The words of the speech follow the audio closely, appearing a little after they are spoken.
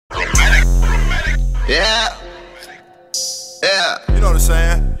Yeah. Yeah. You know what I'm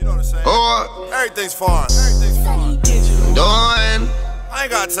saying? Or Everything's fine. doing I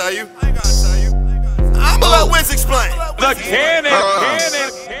ain't gotta tell you. I'ma let Wiz explain. The cannon.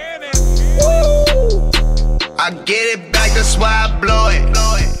 I get it back, that's why I blow it.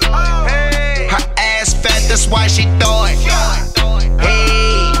 Her ass fat, that's why she throw it.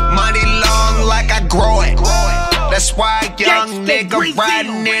 Hey, money long like I grow it. That's why a young nigga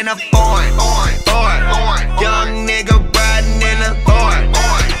riding in a foreign. Young nigga riding in a foreign.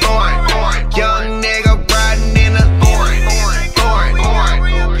 Young nigga riding in a foreign.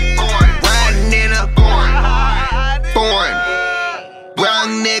 Riding in a foreign.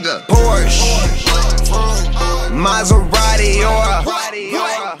 Young nigga Porsche, Maserati or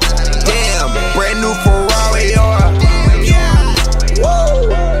damn brand new Ferrari or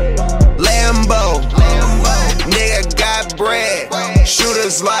Lambo. Nigga got bread.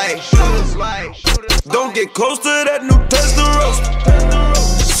 Shooters like don't get close to that new Testarossa.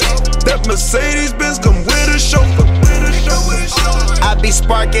 That Mercedes Benz come with a chauffeur. I be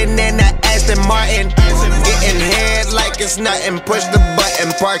sparking in the Aston Martin, getting head like it's nothing. Push the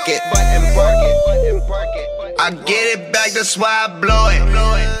button, park it. I get it back, that's why I blow it.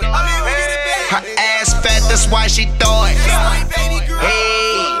 Her ass fat, that's why she throw it.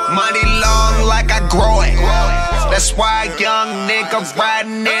 Hey, money long like I grow it. That's why a young nigga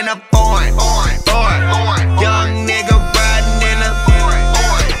riding in a foreign. Young nigga riding in a foreign.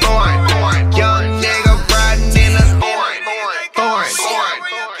 Young nigga riding in a foreign.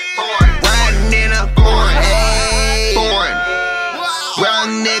 Riding in a foreign.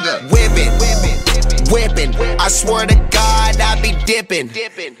 Young nigga whipping. I swear to God, I be dipping in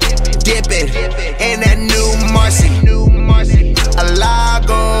that new Marcy. A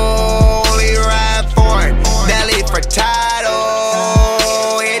Lago, only ride foreign. Belly for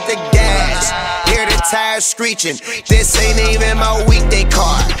title, hit the gas, hear the tires screeching. This ain't even my weekday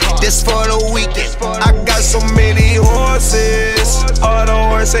car, this for the weekend. I got so many horses, all the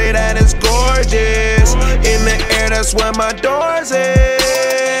horses say that it's gorgeous. In the air, that's where my doors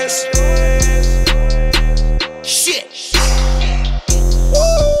is. Shit.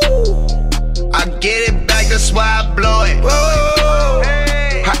 I get it back, that's why I blow it.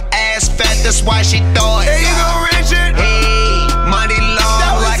 Her ass fat, that's why she throw it. Hey, money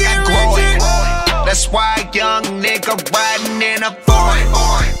long like I grow it. That's why a young nigga riding in a foreign.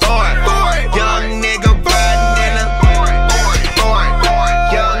 Young nigga riding in a foreign.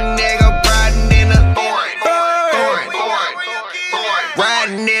 Young nigga riding in a foreign.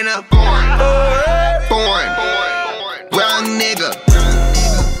 Riding in a foreign. Young nigga.